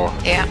looking for.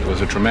 Yeah. There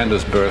was a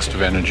tremendous burst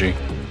of energy.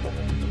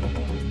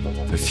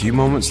 A few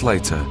moments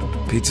later,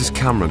 Peter's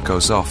camera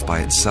goes off by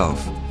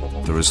itself.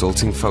 The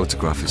resulting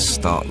photograph is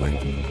startling.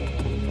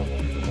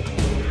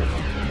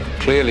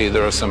 Clearly,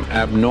 there are some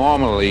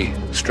abnormally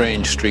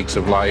strange streaks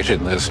of light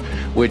in this,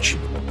 which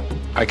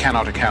I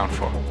cannot account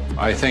for.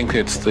 I think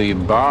it's the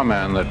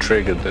barman that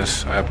triggered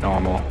this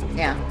abnormal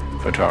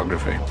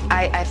photography.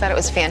 I thought it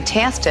was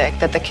fantastic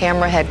that the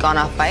camera had gone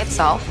off by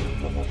itself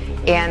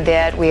and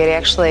that we had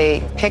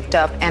actually picked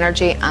up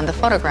energy on the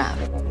photograph.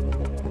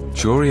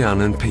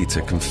 Jorianne and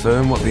Peter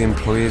confirm what the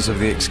employees of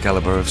the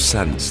Excalibur have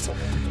sensed.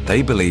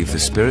 They believe the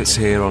spirits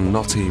here are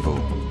not evil.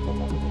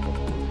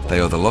 They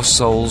are the lost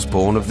souls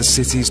born of the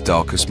city's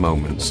darkest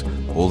moments.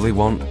 All they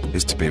want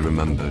is to be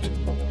remembered.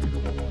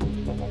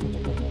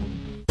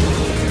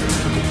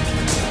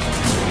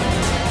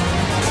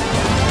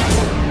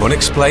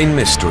 Unexplained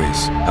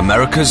Mysteries,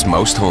 America's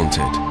Most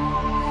Haunted.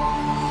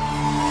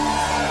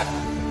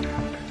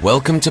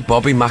 Welcome to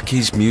Bobby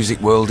Mackey's Music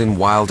World in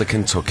Wilder,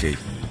 Kentucky.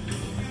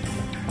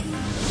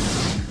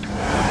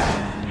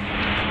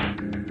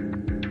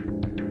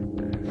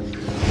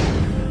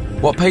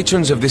 What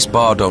patrons of this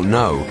bar don't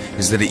know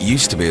is that it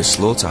used to be a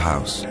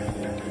slaughterhouse.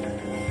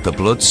 The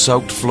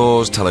blood-soaked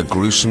floors tell a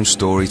gruesome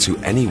story to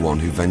anyone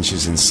who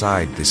ventures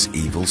inside this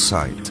evil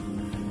site.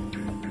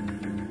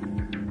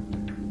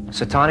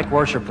 Satanic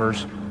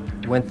worshippers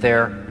went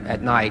there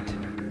at night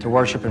to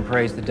worship and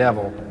praise the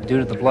devil due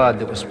to the blood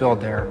that was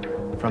spilled there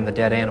from the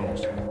dead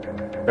animals.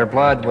 Their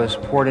blood was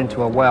poured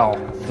into a well.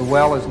 The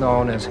well is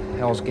known as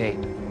Hell's Gate.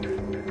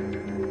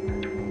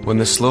 When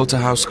the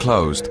slaughterhouse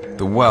closed,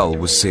 the well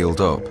was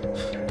sealed up,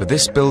 but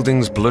this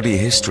building's bloody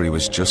history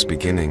was just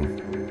beginning.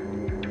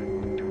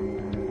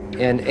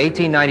 In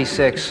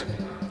 1896,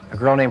 a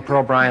girl named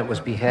Pearl Bryant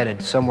was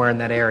beheaded somewhere in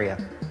that area.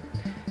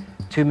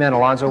 Two men,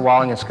 Alonzo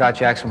Walling and Scott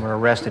Jackson, were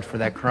arrested for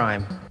that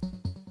crime.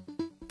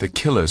 The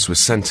killers were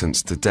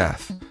sentenced to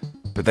death,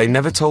 but they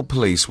never told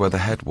police where the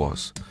head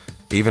was,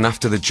 even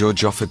after the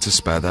judge offered to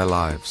spare their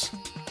lives.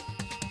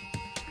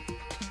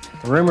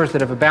 The rumors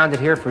that have abounded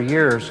here for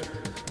years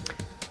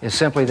is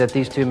simply that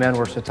these two men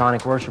were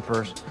satanic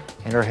worshipers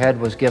and her head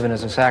was given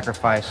as a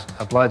sacrifice,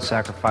 a blood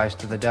sacrifice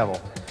to the devil.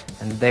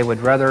 And they would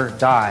rather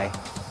die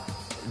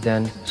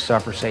than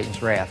suffer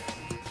Satan's wrath.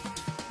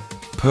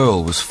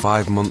 Pearl was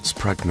 5 months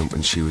pregnant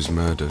when she was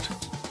murdered.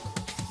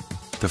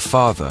 The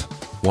father,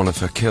 one of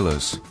her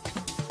killers.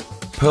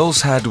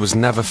 Pearl's head was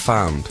never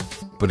found,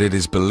 but it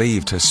is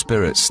believed her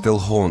spirit still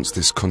haunts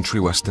this country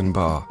western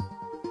bar.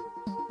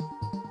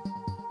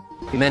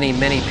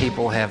 Many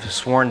people have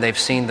sworn they've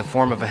seen the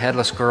form of a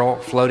headless girl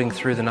floating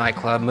through the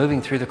nightclub,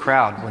 moving through the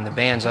crowd when the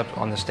band's up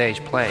on the stage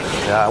playing.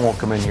 I won't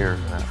come in here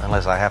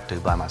unless I have to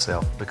by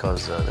myself,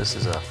 because this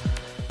is a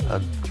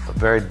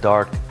very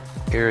dark,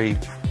 eerie,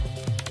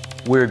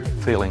 weird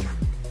feeling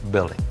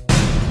building.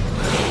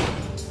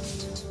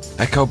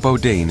 Echo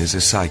Bodine is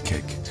a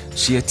psychic.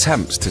 She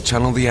attempts to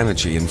channel the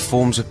energy and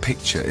forms a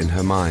picture in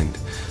her mind,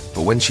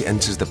 but when she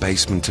enters the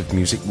basement of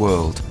Music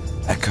World,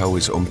 Echo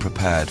is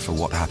unprepared for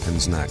what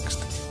happens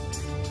next.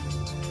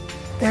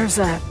 There's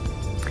a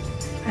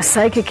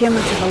psychic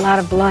image of a lot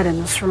of blood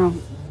in this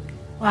room.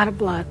 A lot of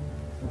blood.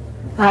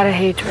 A lot of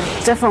hatred.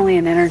 There's definitely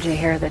an energy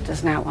here that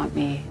does not want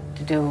me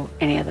to do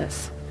any of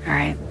this. All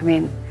right? I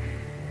mean,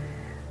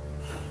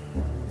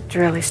 it's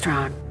really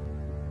strong.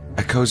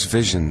 Echo's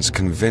visions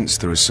convince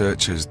the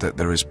researchers that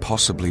there is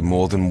possibly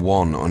more than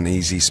one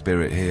uneasy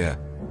spirit here.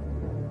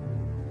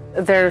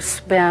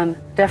 There's been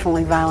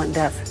definitely violent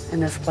death in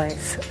this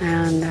place,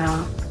 and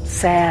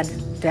sad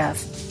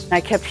death. I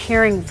kept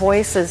hearing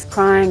voices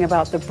crying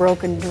about the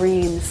broken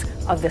dreams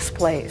of this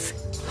place.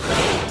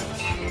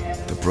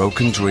 The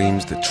broken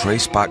dreams that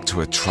trace back to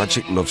a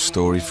tragic love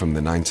story from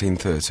the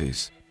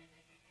 1930s.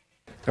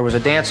 There was a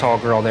dance hall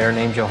girl there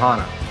named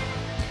Johanna.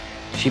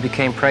 She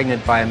became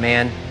pregnant by a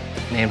man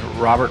named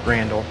Robert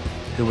Randall,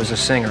 who was a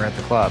singer at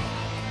the club.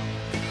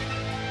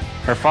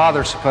 Her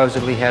father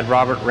supposedly had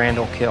Robert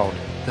Randall killed.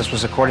 This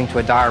was according to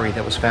a diary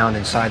that was found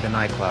inside the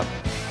nightclub.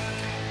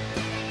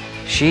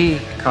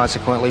 She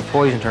consequently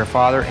poisoned her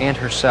father and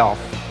herself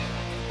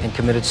and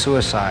committed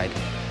suicide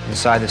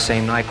inside the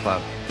same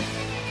nightclub.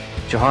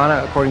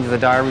 Johanna, according to the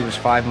diary, was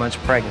 5 months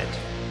pregnant.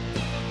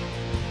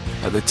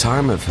 At the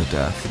time of her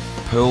death,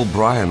 Pearl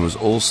Bryan was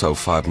also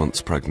 5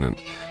 months pregnant,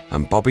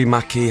 and Bobby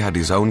Mackey had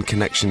his own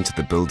connection to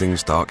the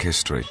building's dark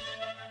history.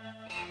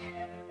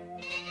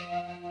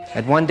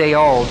 At 1 day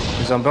old,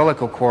 his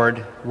umbilical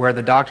cord, where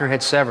the doctor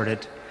had severed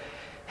it,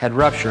 had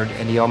ruptured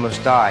and he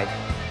almost died.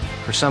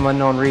 For some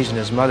unknown reason,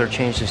 his mother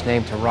changed his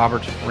name to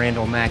Robert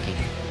Randall Mackey.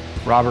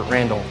 Robert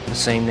Randall, the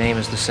same name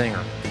as the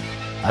singer.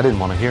 I didn't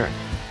want to hear it.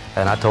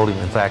 And I told him,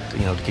 in fact,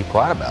 to keep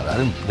quiet about it.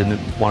 I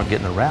didn't want it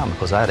getting around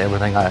because I had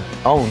everything I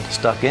owned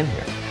stuck in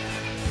here.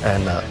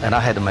 And I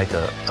had to make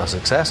a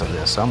success of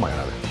this some way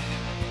or other.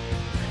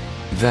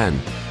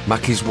 Then,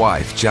 Mackie's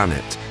wife,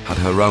 Janet, had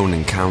her own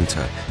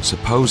encounter,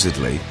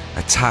 supposedly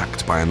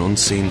attacked by an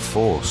unseen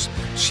force.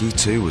 She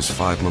too was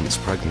 5 months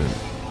pregnant.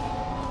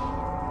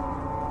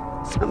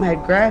 Something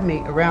had grabbed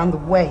me around the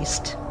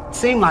waist. It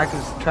seemed like it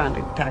was trying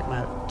to attack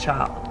my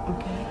child.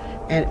 Okay.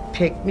 And it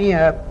picked me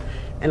up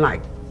and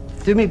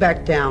threw me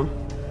back down.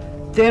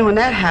 Then when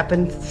that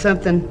happened,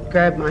 something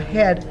grabbed my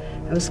head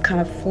and was kind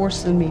of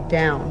forcing me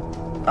down.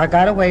 I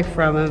got away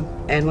from him,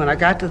 and when I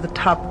got to the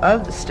top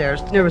of the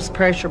stairs, there was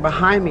pressure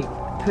behind me,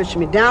 pushing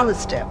me down the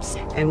steps.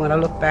 And when I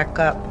looked back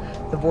up,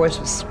 the voice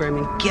was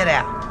screaming, "Get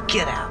out,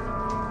 get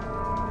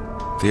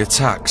out." The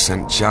attack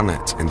sent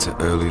Janet into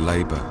early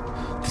labor.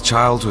 The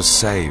child was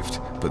saved,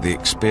 but the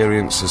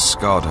experience has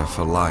scarred her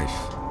for life.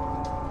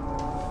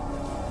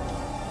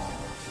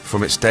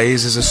 From its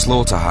days as a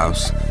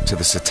slaughterhouse, to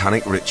the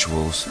satanic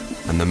rituals,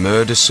 and the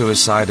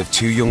murder-suicide of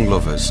 2 young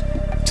lovers,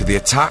 to the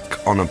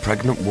attack on a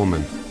pregnant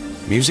woman,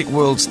 Music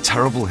World's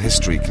terrible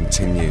history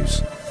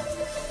continues.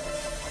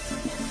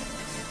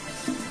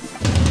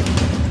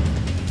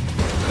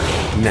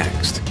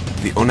 Next,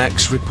 the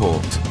UNEX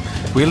report.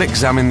 We'll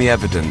examine the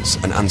evidence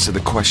and answer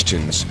the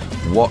questions: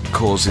 what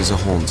causes a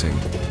haunting?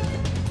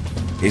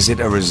 Is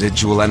it a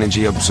residual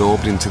energy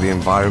absorbed into the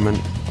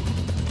environment?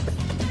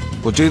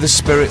 Or do the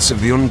spirits of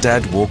the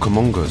undead walk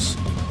among us?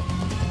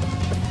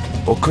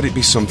 Or could it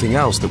be something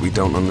else that we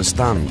don't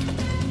understand?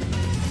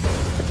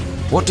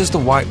 What does the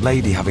White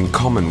Lady have in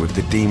common with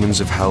the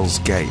demons of Hell's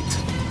Gate?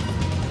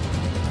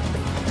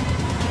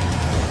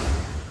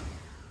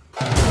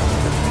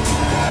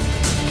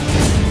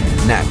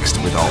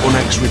 Next, with our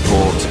UNEX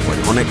report, when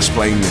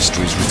Unexplained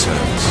Mysteries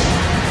returns.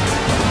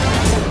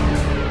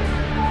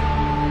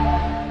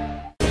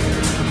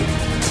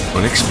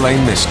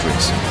 Unexplained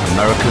Mysteries,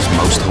 America's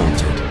Most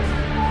Haunted.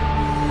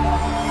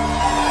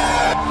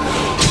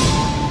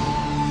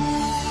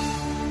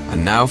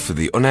 And now for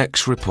the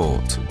UNEX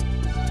report.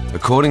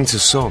 According to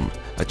some,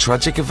 a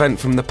tragic event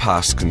from the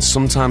past can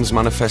sometimes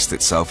manifest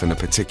itself in a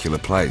particular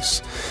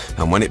place,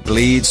 and when it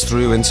bleeds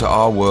through into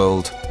our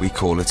world, we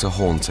call it a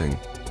haunting.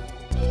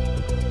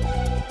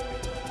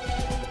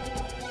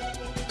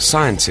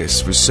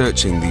 Scientists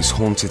researching these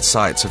haunted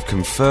sites have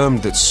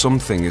confirmed that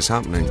something is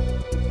happening.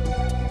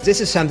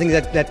 This is something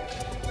that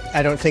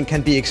I don't think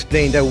can be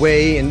explained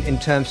away in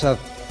terms of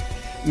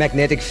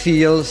magnetic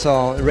fields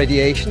or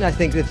radiation. I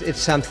think that it's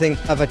something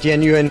of a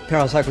genuine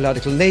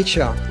parapsychological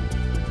nature.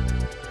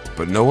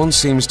 But no one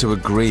seems to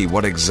agree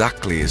what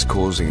exactly is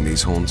causing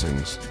these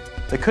hauntings.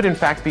 They could in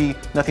fact be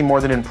nothing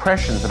more than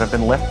impressions that have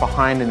been left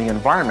behind in the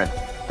environment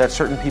that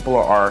certain people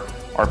are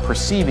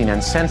perceiving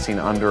and sensing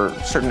under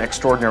certain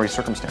extraordinary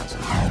circumstances.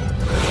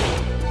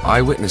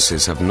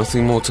 Eyewitnesses have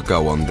nothing more to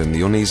go on than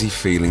the uneasy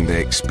feeling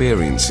they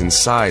experience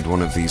inside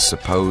one of these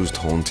supposed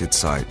haunted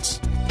sites.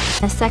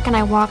 The second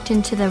I walked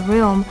into the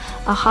room,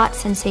 a hot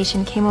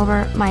sensation came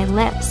over my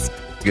lips.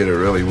 You get a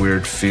really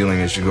weird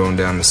feeling as you're going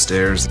down the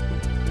stairs.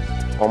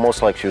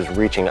 Almost like she was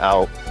reaching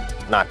out,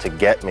 not to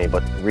get me,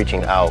 but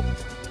reaching out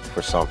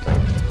for something.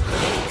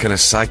 Can a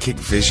psychic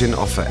vision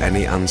offer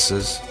any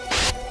answers?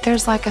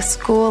 There's like a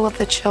school of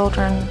the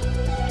children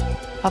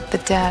of the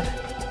dead.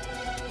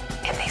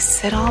 And they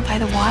sit all by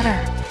the water,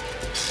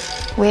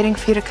 waiting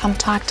for you to come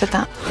talk to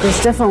them.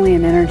 There's definitely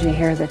an energy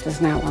here that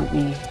does not want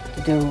me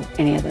to do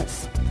any of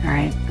this, all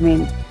right? I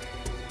mean,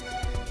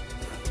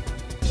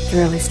 it's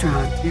really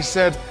strong. He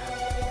said,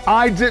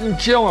 "I didn't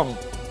kill him.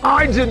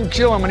 I didn't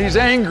kill him," and he's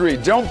angry.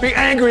 "Don't be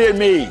angry at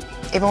me."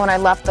 Even when I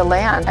left the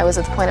land, I was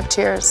at the point of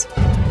tears.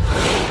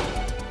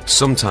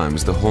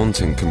 Sometimes the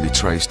haunting can be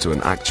traced to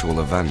an actual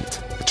event,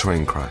 a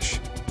train crash.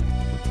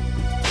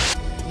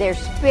 Their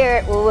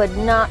spirit would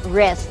not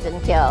rest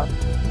until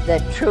the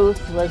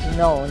truth was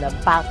known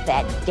about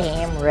that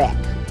damn wreck.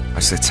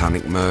 A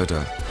satanic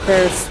murder.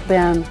 There's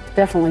been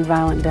definitely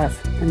violent death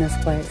in this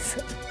place.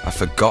 A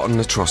forgotten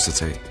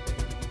atrocity.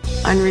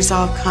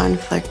 Unresolved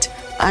conflict,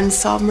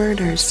 unsolved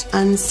murders,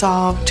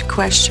 unsolved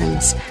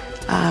questions,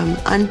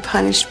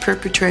 unpunished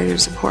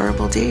perpetrators of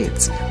horrible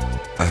deeds.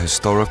 A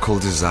historical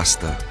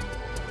disaster.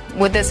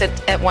 Would this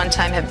at one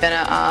time have been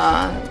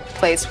a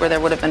place where there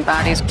would have been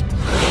bodies?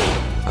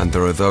 And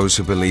there are those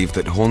who believe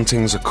that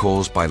hauntings are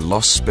caused by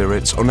lost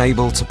spirits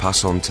unable to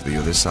pass on to the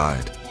other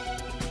side.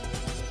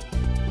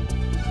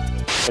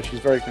 But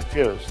she's very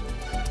confused.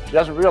 She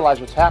doesn't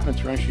realize what's happened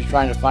to her, and she's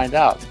trying to find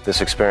out.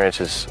 This experience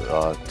has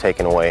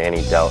taken away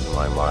any doubt in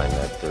my mind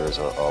that there is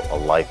a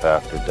life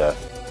after death.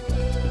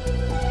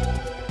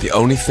 The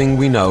only thing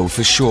we know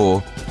for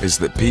sure is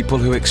that people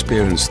who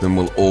experience them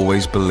will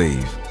always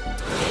believe.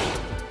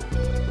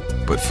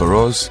 But for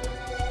us,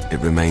 it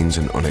remains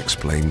an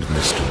unexplained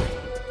mystery.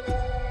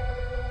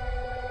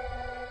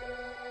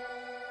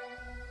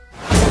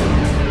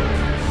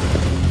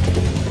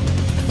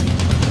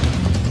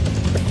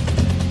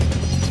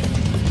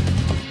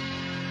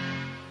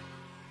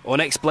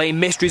 Unexplained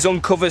Unexplained Mysteries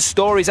uncovers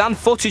stories and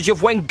footage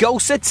of when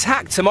ghosts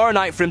attack tomorrow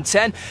night from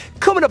 10.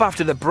 Coming up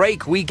after the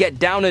break, we get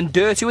down and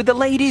dirty with the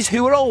ladies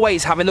who are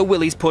always having the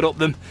willies put up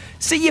them.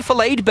 See you for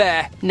Laid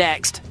Bear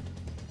next.